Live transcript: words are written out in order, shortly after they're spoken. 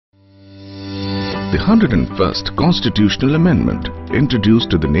The 101st Constitutional Amendment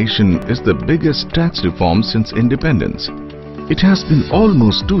introduced to the nation is the biggest tax reform since independence. It has been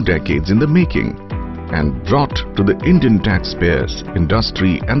almost 2 decades in the making and brought to the Indian taxpayers,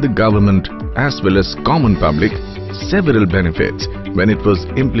 industry and the government as well as common public several benefits when it was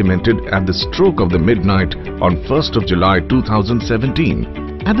implemented at the stroke of the midnight on 1st of July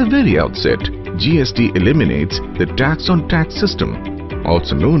 2017. At the very outset, GST eliminates the tax on tax system,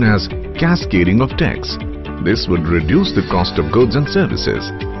 also known as cascading of tax. This would reduce the cost of goods and services.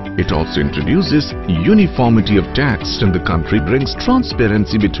 It also introduces uniformity of tax in the country, brings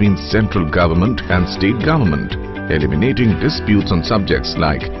transparency between central government and state government, eliminating disputes on subjects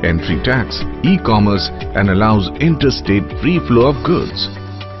like entry tax, e-commerce, and allows interstate free flow of goods.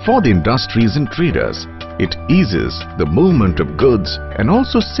 For the industries and traders, it eases the movement of goods and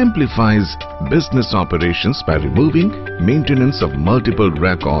also simplifies business operations by removing maintenance of multiple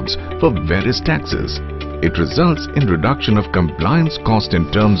records for various taxes. It results in reduction of compliance cost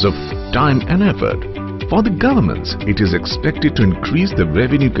in terms of time and effort. For the governments, it is expected to increase the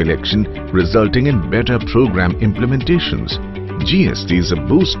revenue collection, resulting in better program implementations. GST is a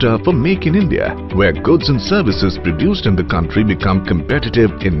booster for Make in India, where goods and services produced in the country become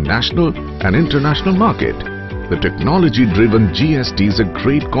competitive in national and international market. The technology-driven GST is a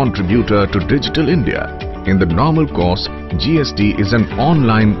great contributor to Digital India. In the normal course, GST is an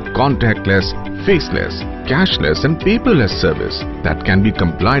online, contactless, faceless, cashless and paperless service that can be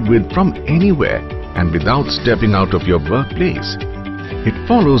complied with from anywhere and without stepping out of your workplace. It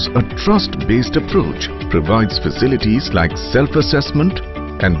follows a trust-based approach, provides facilities like self-assessment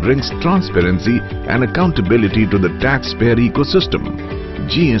and brings transparency and accountability to the taxpayer ecosystem.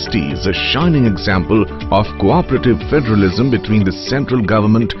 GST is a shining example of cooperative federalism between the central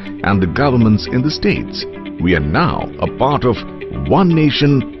government and the governments in the states. We are now a part of one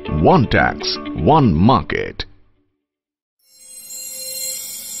nation, one tax, one market.